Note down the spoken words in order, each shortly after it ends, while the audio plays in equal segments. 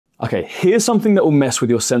Okay, here's something that will mess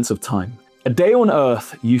with your sense of time. A day on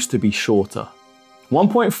Earth used to be shorter.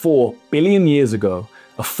 1.4 billion years ago,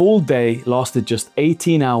 a full day lasted just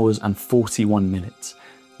 18 hours and 41 minutes.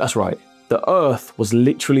 That's right, the Earth was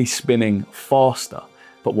literally spinning faster.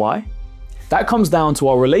 But why? That comes down to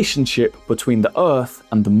our relationship between the Earth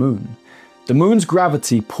and the Moon. The Moon's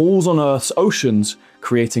gravity pulls on Earth's oceans,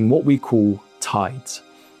 creating what we call tides.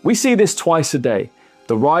 We see this twice a day,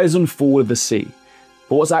 the rise and fall of the sea.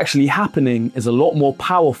 But what's actually happening is a lot more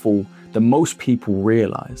powerful than most people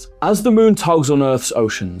realize. As the Moon tugs on Earth's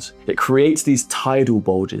oceans, it creates these tidal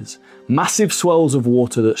bulges, massive swells of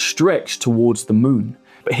water that stretch towards the Moon.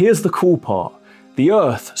 But here's the cool part. The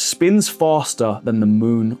Earth spins faster than the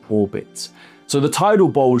Moon orbits. So the tidal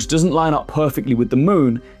bulge doesn't line up perfectly with the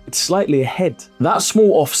Moon, it's slightly ahead. That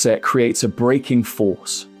small offset creates a braking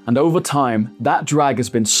force. And over time, that drag has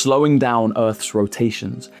been slowing down Earth's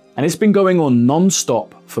rotations. And it's been going on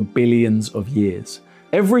non-stop for billions of years.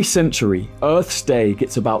 Every century, Earth's day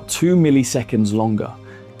gets about 2 milliseconds longer.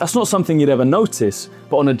 That's not something you'd ever notice,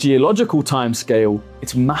 but on a geological timescale,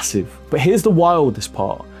 it's massive. But here's the wildest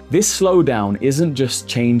part. This slowdown isn't just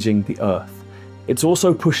changing the Earth. It's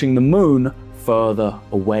also pushing the Moon further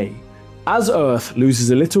away. As Earth loses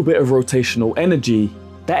a little bit of rotational energy,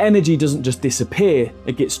 that energy doesn't just disappear,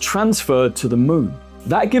 it gets transferred to the Moon.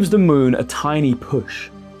 That gives the Moon a tiny push,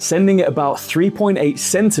 sending it about 3.8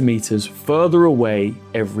 centimeters further away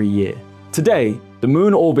every year. Today, the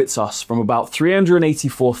Moon orbits us from about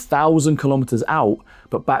 384,000 kilometers out,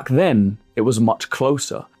 but back then, it was much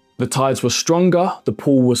closer. The tides were stronger, the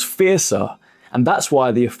pull was fiercer, and that's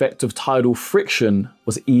why the effect of tidal friction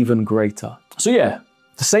was even greater. So yeah,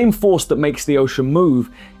 the same force that makes the ocean move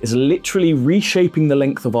is literally reshaping the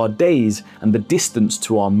length of our days and the distance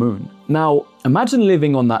to our Moon. Now, imagine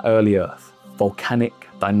living on that early Earth, volcanic,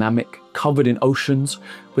 dynamic, covered in oceans,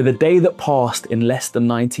 with a day that passed in less than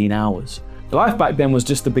 19 hours. Life back then was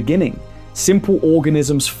just the beginning. Simple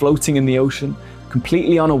organisms floating in the ocean,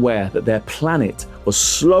 completely unaware that their planet was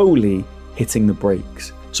slowly hitting the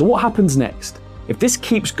brakes. So what happens next? If this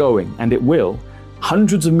keeps going, and it will,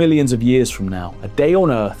 hundreds of millions of years from now, a day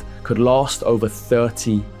on Earth could last over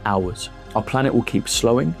 30 hours. Our planet will keep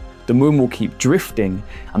slowing, the Moon will keep drifting,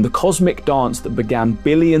 and the cosmic dance that began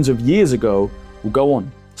billions of years ago will go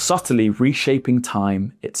on, subtly reshaping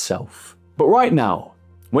time itself. But right now,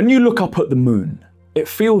 when you look up at the Moon, it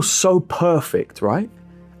feels so perfect, right?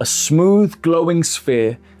 A smooth, glowing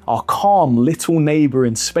sphere, our calm little neighbor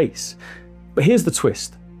in space. But here's the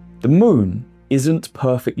twist. The Moon isn't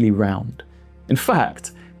perfectly round. In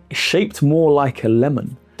fact, it's shaped more like a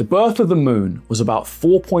lemon. The birth of the Moon was about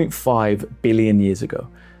 4.5 billion years ago,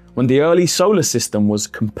 when the early solar system was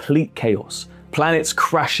complete chaos. Planets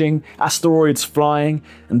crashing, asteroids flying,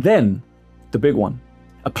 and then the big one.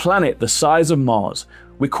 A planet the size of Mars,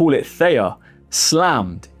 we call it Theia,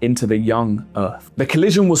 slammed into the young Earth. The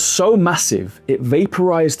collision was so massive, it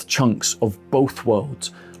vaporized chunks of both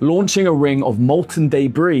worlds, launching a ring of molten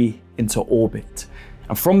debris into orbit.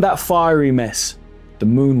 And from that fiery mess, the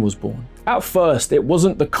Moon was born. At first, it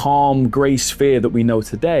wasn't the calm grey sphere that we know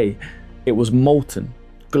today. It was molten,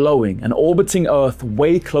 glowing, and orbiting Earth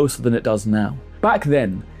way closer than it does now. Back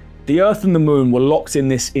then, the Earth and the Moon were locked in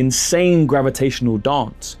this insane gravitational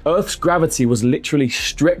dance. Earth's gravity was literally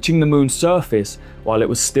stretching the Moon's surface while it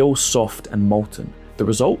was still soft and molten. The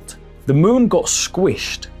result? The Moon got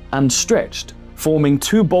squished and stretched, forming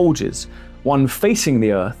two bulges, one facing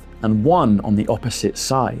the Earth and one on the opposite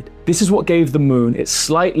side. This is what gave the Moon its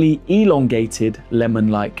slightly elongated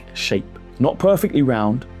lemon-like shape. Not perfectly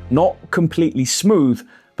round, not completely smooth,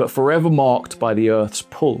 but forever marked by the Earth's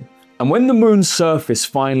pull. And when the Moon's surface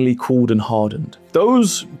finally cooled and hardened,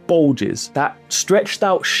 those bulges, that stretched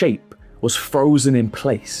out shape, was frozen in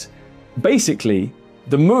place. Basically,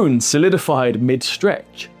 the Moon solidified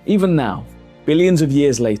mid-stretch. Even now, billions of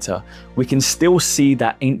years later, we can still see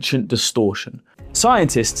that ancient distortion.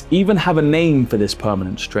 Scientists even have a name for this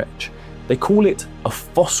permanent stretch. They call it a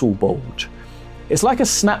fossil bulge. It's like a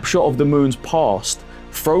snapshot of the Moon's past,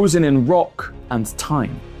 frozen in rock and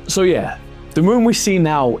time. So yeah, the Moon we see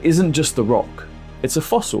now isn't just a rock, it's a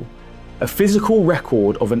fossil, a physical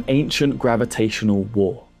record of an ancient gravitational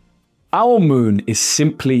war. Our Moon is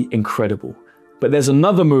simply incredible, but there's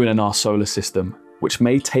another moon in our solar system which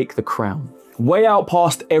may take the crown. Way out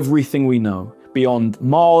past everything we know, beyond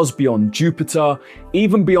Mars, beyond Jupiter,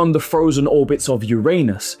 even beyond the frozen orbits of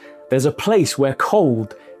Uranus, there's a place where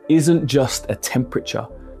cold isn't just a temperature,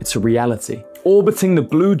 it's a reality. Orbiting the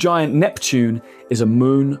blue giant Neptune is a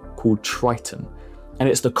moon called Triton, and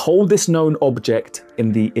it's the coldest known object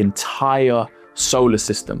in the entire solar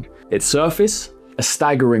system. Its surface, a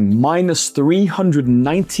staggering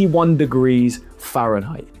 -391 degrees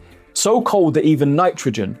Fahrenheit. So cold that even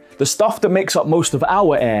nitrogen, the stuff that makes up most of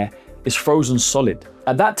our air, is frozen solid.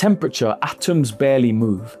 At that temperature, atoms barely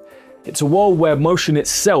move. It's a world where motion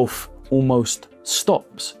itself almost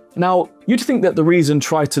stops. Now, you'd think that the reason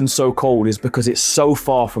Triton's so cold is because it's so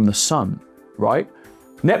far from the sun, right?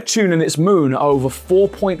 Neptune and its moon are over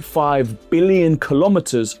 4.5 billion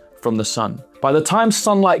kilometers from the sun. By the time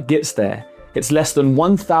sunlight gets there, it's less than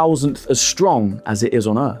 1,000th as strong as it is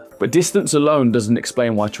on Earth. But distance alone doesn't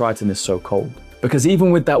explain why Triton is so cold. Because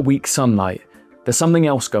even with that weak sunlight, there's something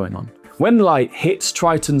else going on. When light hits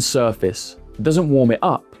Triton's surface, it doesn't warm it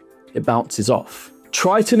up, it bounces off.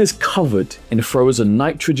 Triton is covered in frozen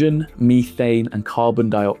nitrogen, methane, and carbon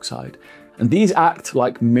dioxide. And these act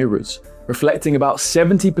like mirrors, reflecting about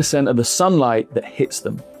 70% of the sunlight that hits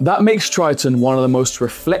them. That makes Triton one of the most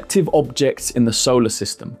reflective objects in the solar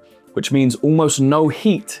system, which means almost no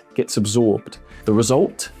heat gets absorbed. The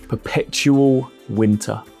result? Perpetual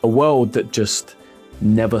winter. A world that just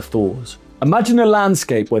never thaws. Imagine a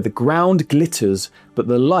landscape where the ground glitters, but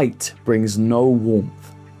the light brings no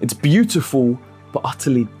warmth. It's beautiful, but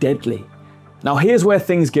utterly deadly. Now here's where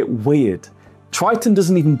things get weird. Triton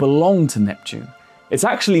doesn't even belong to Neptune. It's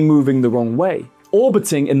actually moving the wrong way,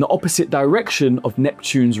 orbiting in the opposite direction of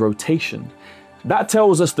Neptune's rotation. That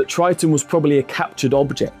tells us that Triton was probably a captured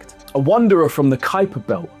object, a wanderer from the Kuiper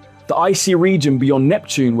belt, the icy region beyond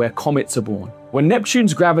Neptune where comets are born. When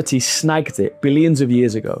Neptune's gravity snagged it billions of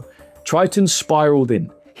years ago, Triton spiraled in,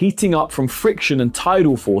 heating up from friction and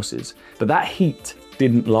tidal forces, but that heat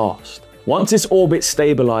didn't last. Once its orbit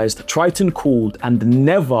stabilized, Triton cooled and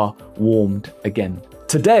never warmed again.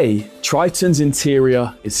 Today, Triton's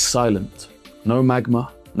interior is silent. No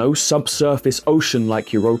magma, no subsurface ocean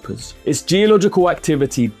like Europa's. Its geological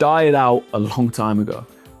activity died out a long time ago.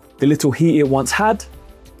 The little heat it once had,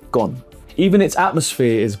 gone. Even its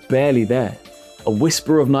atmosphere is barely there. A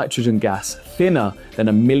whisper of nitrogen gas, thinner than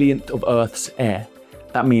a millionth of Earth's air.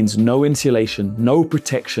 That means no insulation, no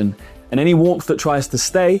protection, and any warmth that tries to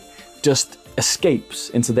stay just escapes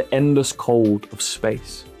into the endless cold of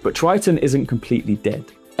space. But Triton isn't completely dead.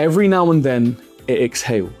 Every now and then, it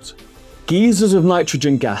exhales. Geysers of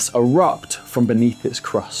nitrogen gas erupt from beneath its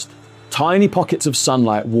crust. Tiny pockets of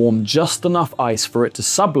sunlight warm just enough ice for it to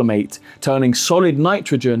sublimate, turning solid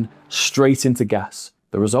nitrogen straight into gas.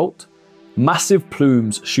 The result? Massive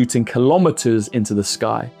plumes shooting kilometers into the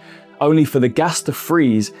sky, only for the gas to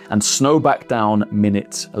freeze and snow back down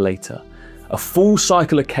minutes later. A full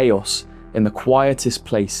cycle of chaos in the quietest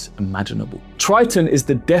place imaginable. Triton is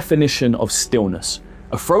the definition of stillness,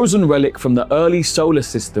 a frozen relic from the early solar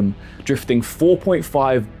system drifting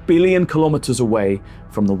 4.5 billion kilometers away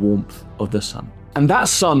from the warmth of the sun. And that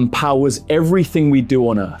sun powers everything we do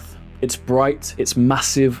on Earth. It's bright, it's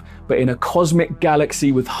massive, but in a cosmic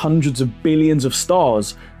galaxy with hundreds of billions of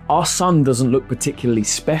stars, our sun doesn't look particularly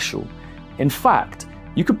special. In fact,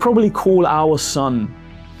 you could probably call our sun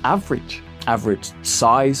average. Average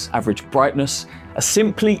size, average brightness, a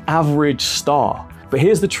simply average star. But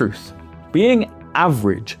here's the truth. Being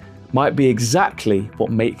average might be exactly what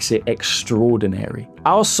makes it extraordinary.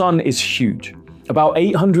 Our sun is huge, about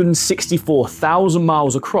 864,000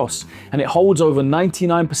 miles across, and it holds over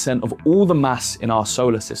 99% of all the mass in our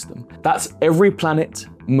solar system. That's every planet,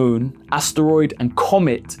 moon, asteroid, and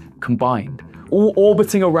comet combined, all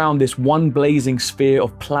orbiting around this one blazing sphere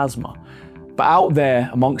of plasma. But out there,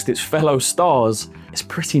 amongst its fellow stars, it's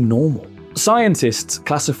pretty normal. Scientists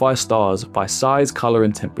classify stars by size, color,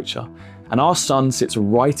 and temperature, and our sun sits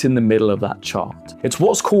right in the middle of that chart. It's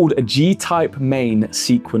what's called a G-type main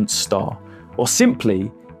sequence star, or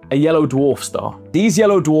simply a yellow dwarf star. These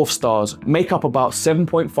yellow dwarf stars make up about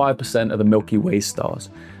 7.5% of the Milky Way stars,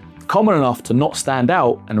 common enough to not stand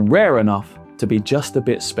out and rare enough to be just a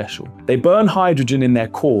bit special. They burn hydrogen in their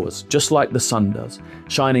cores, just like the sun does,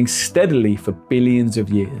 shining steadily for billions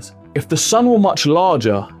of years. If the sun were much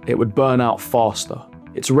larger, it would burn out faster.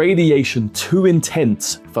 Its radiation too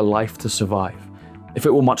intense for life to survive. If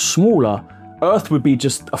it were much smaller, Earth would be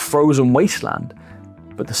just a frozen wasteland.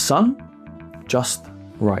 But the sun? Just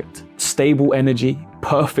right. Stable energy,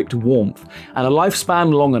 perfect warmth, and a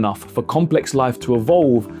lifespan long enough for complex life to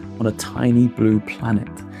evolve on a tiny blue planet.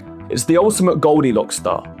 It's the ultimate Goldilocks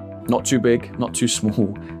star. Not too big, not too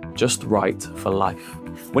small, just right for life.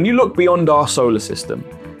 When you look beyond our solar system,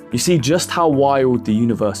 you see just how wild the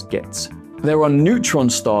universe gets. There are neutron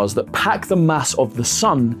stars that pack the mass of the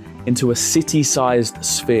sun into a city-sized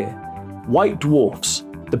sphere. White dwarfs,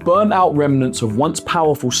 the burnt-out remnants of once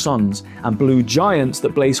powerful suns, and blue giants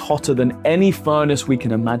that blaze hotter than any furnace we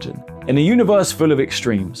can imagine. In a universe full of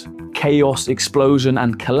extremes, chaos, explosion,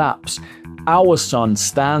 and collapse, our sun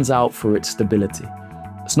stands out for its stability.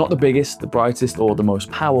 It's not the biggest, the brightest, or the most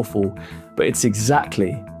powerful, but it's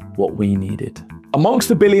exactly what we needed. Amongst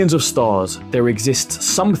the billions of stars, there exists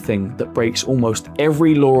something that breaks almost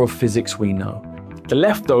every law of physics we know. The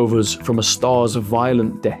leftovers from a star's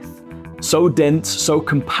violent death. So dense, so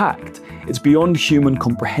compact, it's beyond human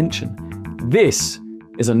comprehension. This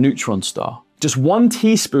is a neutron star. Just 1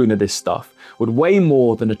 teaspoon of this stuff would weigh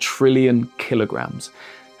more than 1 trillion kilograms.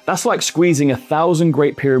 That's like squeezing 1,000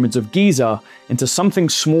 Great Pyramids of Giza into something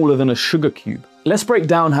smaller than a sugar cube. Let's break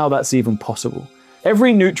down how that's even possible.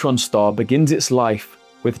 Every neutron star begins its life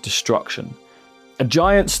with destruction. A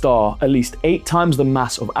giant star, at least 8 times the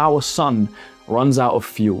mass of our sun, runs out of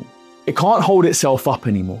fuel. It can't hold itself up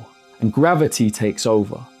anymore, and gravity takes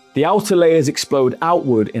over. The outer layers explode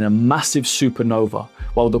outward in a massive supernova,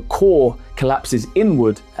 while the core collapses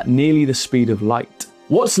inward at nearly the speed of light.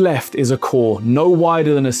 What's left is a core no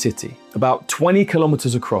wider than a city, about 20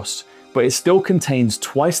 kilometers across, but it still contains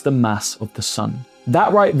twice the mass of the sun.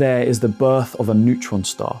 That right there is the birth of a neutron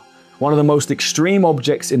star, one of the most extreme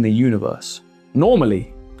objects in the universe.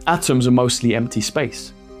 Normally, atoms are mostly empty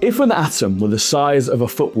space. If an atom were the size of a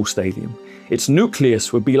football stadium, its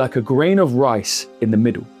nucleus would be like a grain of rice in the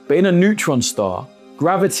middle. But in a neutron star,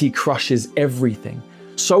 gravity crushes everything,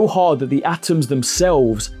 so hard that the atoms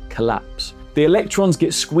themselves collapse. The electrons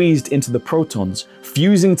get squeezed into the protons,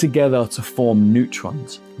 fusing together to form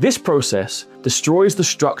neutrons. This process destroys the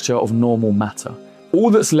structure of normal matter. All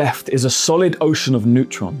that's left is a solid ocean of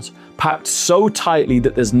neutrons, packed so tightly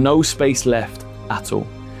that there's no space left at all.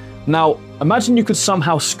 Now, imagine you could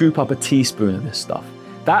somehow scoop up a teaspoon of this stuff.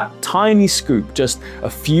 That tiny scoop, just a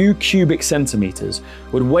few cubic centimeters,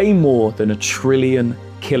 would weigh more than 1 trillion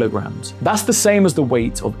kilograms. That's the same as the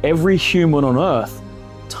weight of every human on Earth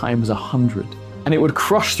times 100. And it would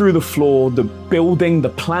crush through the floor, the building, the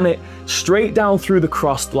planet, straight down through the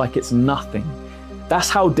crust like it's nothing. That's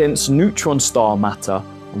how dense neutron star matter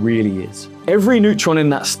really is. Every neutron in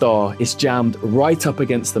that star is jammed right up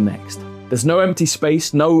against the next. There's no empty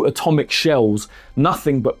space, no atomic shells,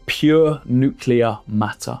 nothing but pure nuclear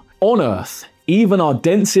matter. On Earth, even our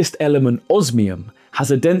densest element, osmium,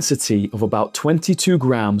 has a density of about 22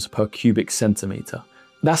 grams per cubic centimeter.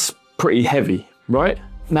 That's pretty heavy, right?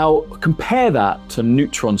 Now, compare that to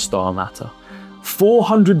neutron star matter.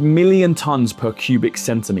 400 million tons per cubic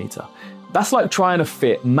centimeter. That's like trying to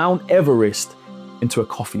fit Mount Everest into a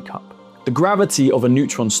coffee cup. The gravity of a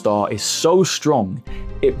neutron star is so strong,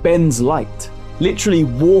 it bends light, literally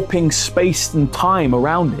warping space and time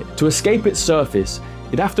around it. To escape its surface,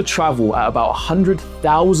 you'd have to travel at about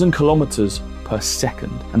 100,000 kilometers per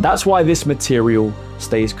second. And that's why this material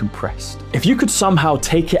stays compressed. If you could somehow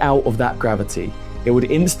take it out of that gravity, it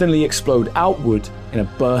would instantly explode outward in a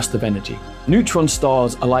burst of energy. Neutron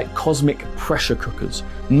stars are like cosmic pressure cookers,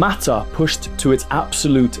 matter pushed to its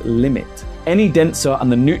absolute limit. Any denser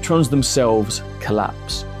and the neutrons themselves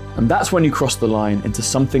collapse. And that's when you cross the line into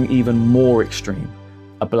something even more extreme,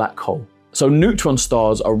 a black hole. So neutron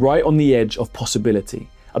stars are right on the edge of possibility,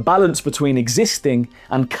 a balance between existing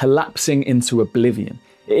and collapsing into oblivion.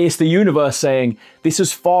 It's the universe saying, this is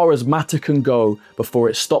as far as matter can go before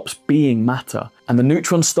it stops being matter. And the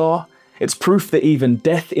neutron star, it's proof that even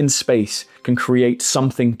death in space can create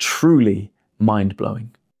something truly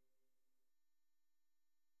mind-blowing.